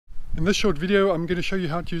In this short video, I'm going to show you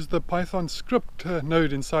how to use the Python script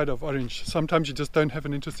node inside of Orange. Sometimes you just don't have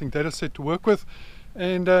an interesting data set to work with,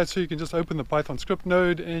 and so you can just open the Python script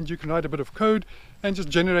node and you can write a bit of code and just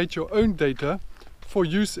generate your own data for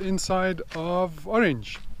use inside of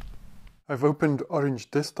Orange. I've opened Orange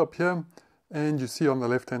desktop here, and you see on the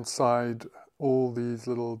left hand side all these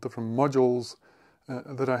little different modules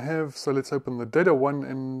that I have. So let's open the data one,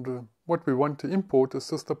 and what we want to import is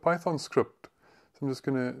just the Python script. I'm just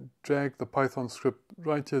going to drag the Python script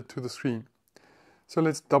right here to the screen. So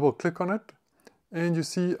let's double click on it, and you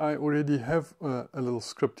see I already have a little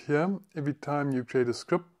script here. Every time you create a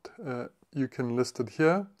script, you can list it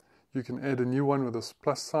here. You can add a new one with this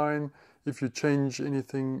plus sign. If you change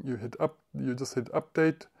anything, you just hit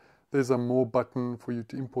update. There's a more button for you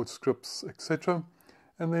to import scripts, etc.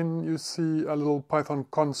 And then you see a little Python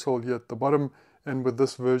console here at the bottom, and with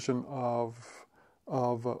this version of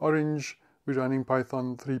Orange, we're running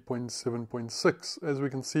Python 3.7.6, as we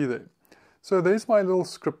can see there. So there's my little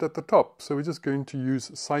script at the top. So we're just going to use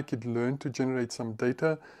scikit-learn to generate some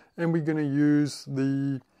data, and we're going to use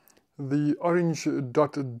the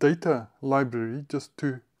Orange.data library just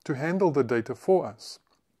to handle the data for us.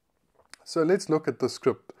 So let's look at the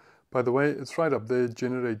script. By the way, it's right up there,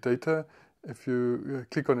 generate data. If you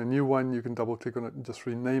click on a new one, you can double click on it and just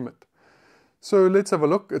rename it. So let's have a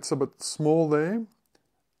look. It's a bit small there.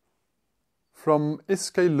 From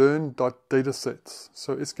scikit-learn.datasets.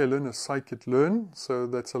 So scikit-learn is scikit-learn, so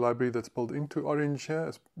that's a library that's built into Orange here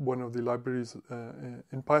as one of the libraries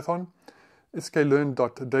in Python.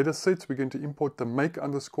 Scikit-learn.datasets, we're going to import the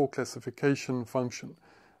make_classification function.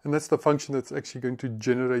 And that's the function that's actually going to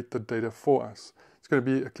generate the data for us. It's going to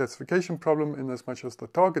be a classification problem in as much as the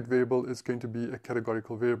target variable is going to be a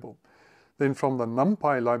categorical variable. Then from the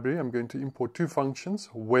NumPy library, I'm going to import two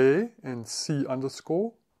functions, where and c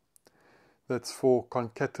underscore. That's for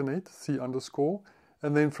concatenate, c underscore.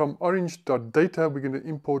 And then from Orange.data, we're going to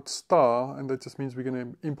import star, and that just means we're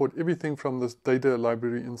going to import everything from this data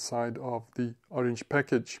library inside of the Orange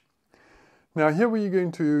package. Now here we're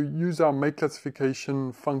going to use our make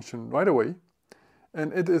classification function right away,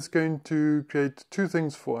 and it is going to create two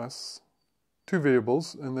things for us, two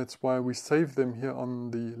variables, and that's why we save them here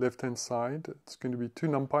on the left-hand side. It's going to be two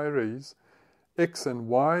NumPy arrays, x and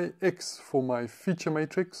y, x for my feature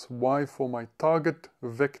matrix, y for my target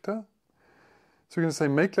vector. So we're going to say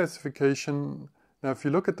make classification. Now if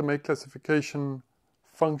you look at the make classification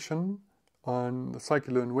function on the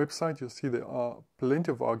scikit-learn website, you'll see there are plenty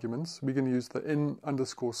of arguments. We're going to use the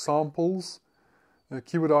n_samples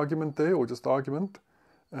keyword argument there, or just argument,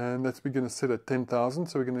 and that's we're going to set at 10,000.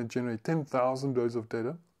 So we're going to generate 10,000 rows of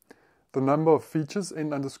data. The number of features,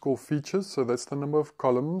 n_features, so that's the number of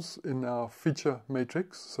columns in our feature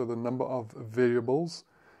matrix, so the number of variables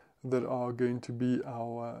that are going to be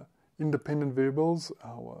our independent variables,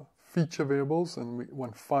 our feature variables, and we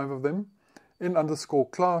want 5 of them.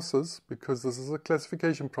 N_classes, because this is a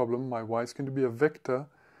classification problem, my y is going to be a vector,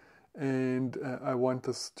 and I want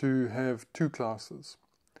this to have 2 classes.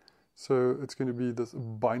 So it's going to be this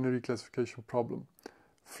binary classification problem.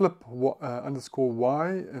 Flip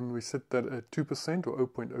 _y, and we set that at 2% or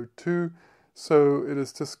 0.02. So it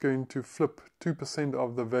is just going to flip 2%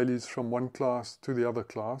 of the values from one class to the other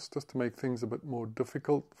class, just to make things a bit more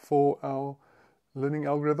difficult for our learning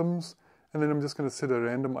algorithms. And then I'm just going to set a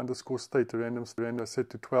random _state, a random set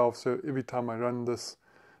to 12. So every time I run the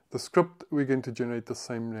script, we're going to generate the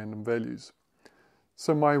same random values.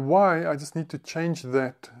 So my y, I just need to change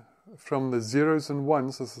that from the zeros and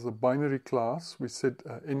ones. This is a binary class. We set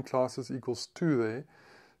n classes equals 2 there.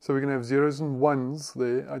 So we're going to have zeros and ones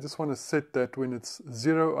there. I just want to set that when it's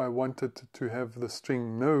 0, I want it to have the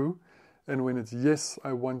string no. And when it's yes,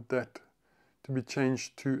 I want that to be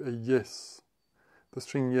changed to a yes, the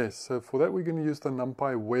string yes. So for that, we're going to use the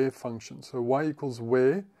NumPy where function. So y equals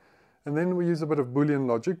where. And then we use a bit of Boolean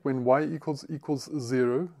logic. When y equals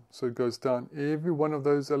 0, so it goes down every one of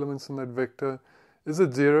those elements in that vector. Is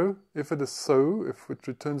it 0? If it is so, if it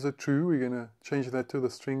returns a true, we're going to change that to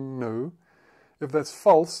the string no. If that's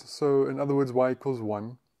false, so in other words y equals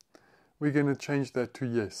 1, we're going to change that to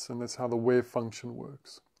yes, and that's how the where function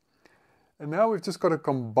works. And now we've just got to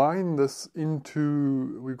combine this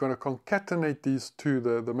into, we've got to concatenate these two,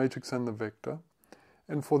 the matrix and the vector.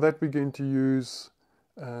 And for that we're going to use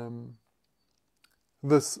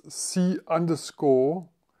this c underscore,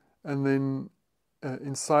 and then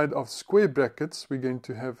inside of square brackets, we're going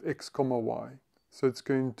to have x comma y. So it's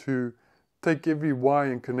going to take every y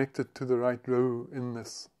and connect it to the right row in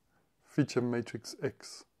this feature matrix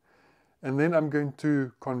x. And then I'm going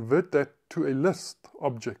to convert that to a list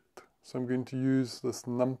object. So I'm going to use this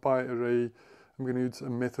NumPy array I'm going to use a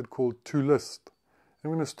method called toList. I'm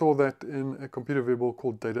going to store that in a computer variable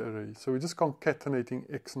called data array. So we're just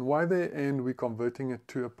concatenating x and y there, and we're converting it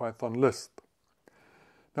to a Python list.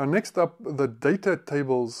 Now next up, the data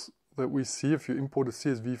tables that we see, if you import a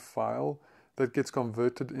CSV file, that gets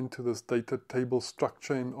converted into this data table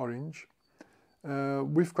structure in Orange.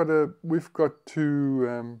 We've got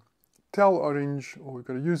to tell Orange, or we've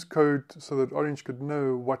got to use code so that Orange could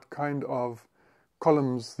know what kind of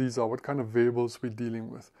columns these are, what kind of variables we're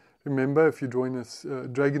dealing with. Remember, if you drag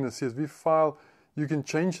in a CSV file, you can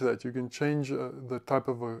change that. You can change the type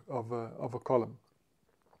of a column.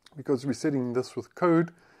 Because we're setting this with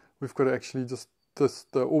code, we've got to actually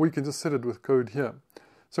or we can just set it with code here.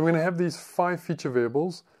 So I'm going to have these 5 feature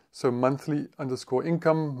variables. So monthly _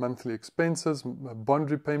 income, monthly expenses,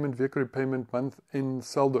 bond repayment, vehicle repayment, month end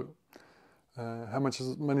saldo. How much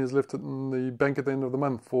money is left in the bank at the end of the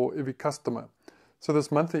month for every customer. So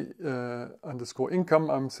this monthly _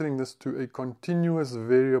 income, I'm setting this to a continuous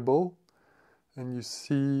variable. And you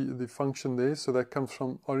see the function there. So that comes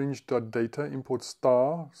from Orange.data, import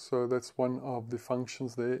star. So that's one of the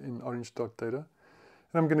functions there in Orange.data.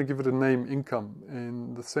 And I'm going to give it a name, income.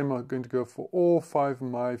 And the same are going to go for all 5 of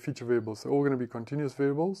my feature variables. They're all going to be continuous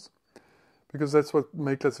variables, because that's what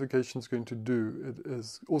make classification is going to do. It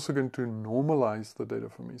is also going to normalize the data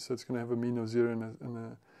for me. So it's going to have a mean of 0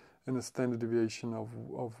 and a standard deviation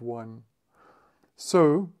of 1.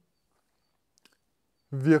 So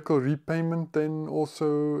vehicle repayment then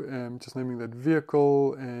also, just naming that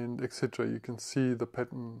vehicle and etc. You can see the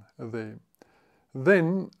pattern there.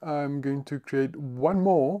 Then I'm going to create one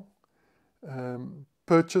more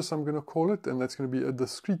purchase, I'm going to call it, and that's going to be a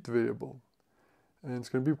discrete variable. And it's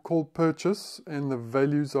going to be called purchase, and the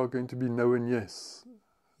values are going to be no and yes.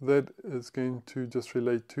 That is going to just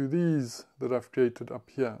relate to these that I've created up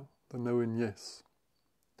here, the no and yes.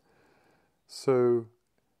 So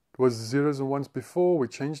it was 0s and 1s before, we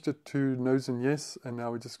changed it to no's and yes, and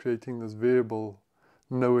now we're just creating this variable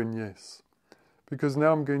no and yes. Because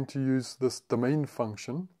now I'm going to use this domain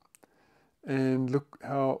function, and look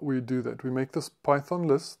how we do that. We make this Python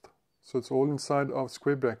list, so it's all inside of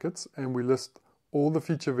square brackets, and we list all the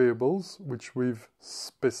feature variables which we've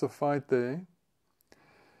specified there,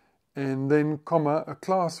 and then comma a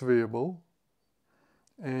class variable,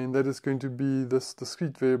 and that is going to be this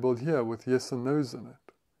discrete variable here with yes and no's in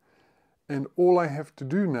it. And all I have to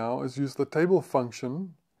do now is use the table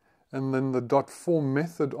function and then the .form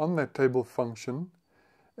method on that table function,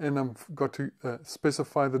 and I've got to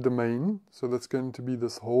specify the domain. So that's going to be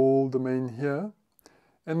this whole domain here,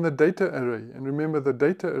 and the data array. And remember, the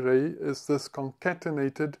data array is this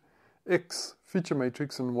concatenated X feature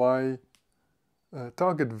matrix and Y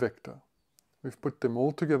target vector. We've put them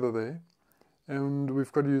all together there, and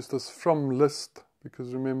we've got to use this from list,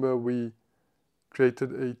 because remember we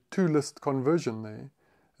created a toList conversion there.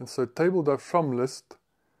 And so table.from list,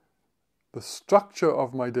 the structure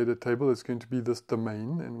of my data table is going to be this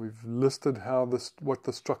domain, and we've listed what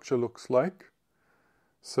the structure looks like.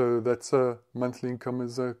 So that's a monthly income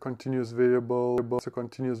is a continuous variable,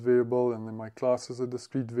 and then my class is a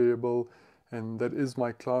discrete variable, and that is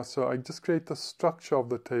my class. So I just create the structure of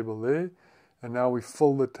the table there, and now we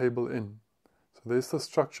fill the table in. So there's the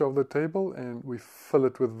structure of the table, and we fill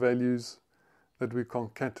it with values that we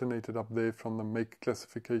concatenated up there from the make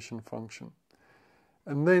classification function.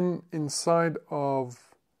 And then inside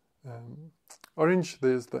of Orange,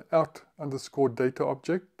 there's the out_data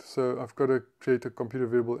object. So I've got to create a computer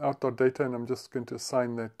variable out.data, and I'm just going to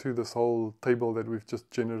assign that to this whole table that we've just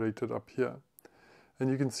generated up here. And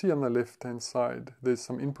you can see on the left-hand side, there's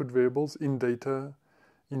some input variables, in data,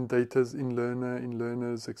 in datas, in learner, in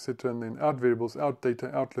learners, etc. And then out variables, out data,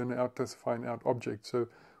 out learner, out classify, and out object. So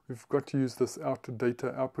we've got to use this out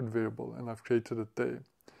data output variable, and I've created it there.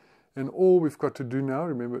 And all we've got to do now,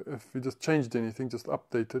 remember, if we just changed anything, just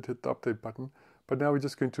update it, hit the update button. But now we're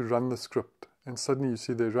just going to run the script. And suddenly you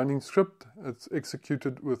see the running script. It's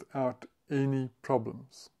executed without any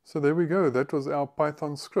problems. So there we go. That was our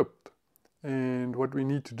Python script. And what we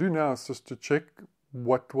need to do now is just to check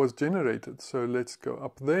what was generated. So let's go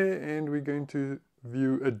up there, and we're going to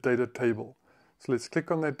view a data table. So let's click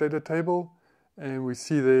on that data table, and we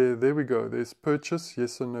see there we go. There's purchase,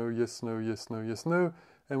 yes or no, yes, no, yes, no, yes, no.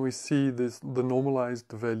 And we see the normalized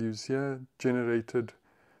values here generated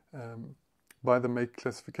by the make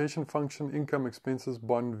classification function, income, expenses,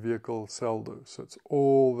 bond, vehicle, saldo. So it's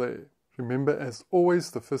all there. Remember, as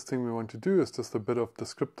always, the first thing we want to do is just a bit of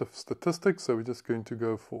descriptive statistics. So we're just going to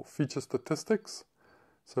go for feature statistics.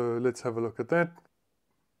 So let's have a look at that.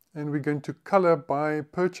 And we're going to color by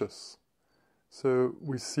purchase. So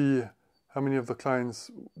we see how many of the clients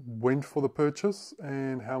went for the purchase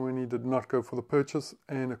and how many did not go for the purchase.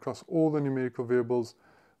 And across all the numerical variables,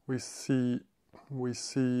 we see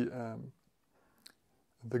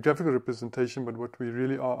the graphical representation, but what we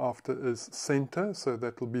really are after is center, so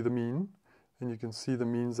that will be the mean. And you can see the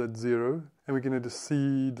means at 0. And we're going to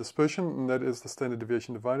see dispersion, and that is the standard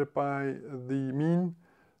deviation divided by the mean,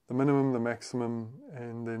 the minimum, the maximum,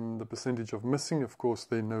 and then the percentage of missing. Of course,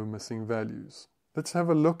 there are no missing values. Let's have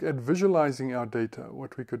a look at visualizing our data.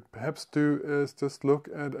 What we could perhaps do is just look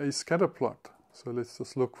at a scatter plot. So let's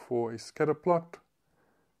just look for a scatter plot.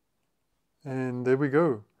 And there we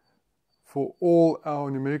go. For all our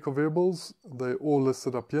numerical variables, they're all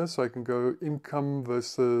listed up here. So I can go income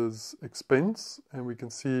versus expense, and we can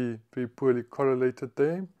see very poorly correlated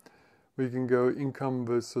there. We can go income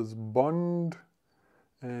versus bond,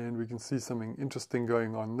 and we can see something interesting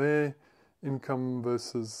going on there. Income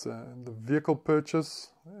versus the vehicle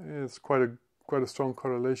purchase, it's quite a strong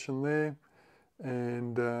correlation there.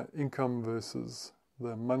 And income versus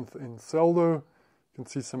the month-end saldo, you can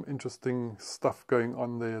see some interesting stuff going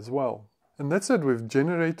on there as well. And that's it. We've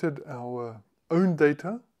generated our own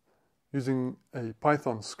data using a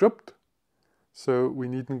Python script. So we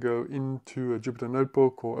needn't go into a Jupyter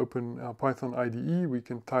Notebook or open our Python IDE. We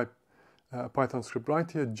can type a Python script right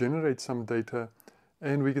here, generate some data,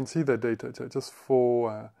 and we can see that data. So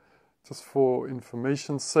just for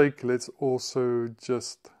information's sake, let's also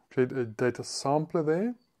just create a data sampler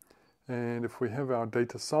there. And if we have our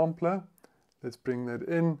data sampler, let's bring that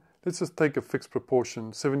in. Let's just take a fixed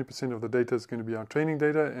proportion. 70% of the data is going to be our training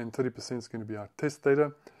data and 30% is going to be our test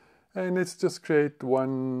data. And let's just create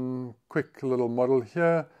one quick little model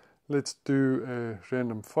here. Let's do a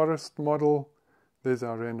random forest model. There's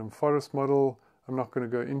our random forest model. I'm not going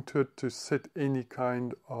to go into it to set any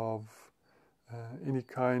kind of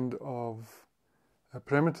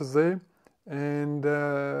parameters there. And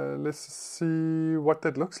let's see what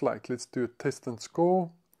that looks like. Let's do a test and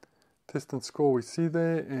score. Test and score we see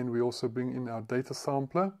there, and we also bring in our data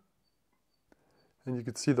sampler. And you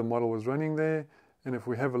can see the model was running there. And if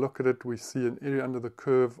we have a look at it, we see an area under the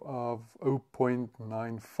curve of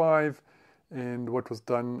 0.95. And what was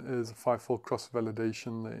done is a 5-fold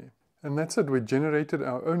cross-validation there. And that's it. We generated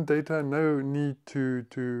our own data. No need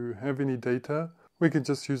to have any data. We can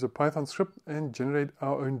just use a Python script and generate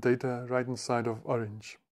our own data right inside of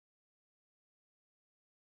Orange.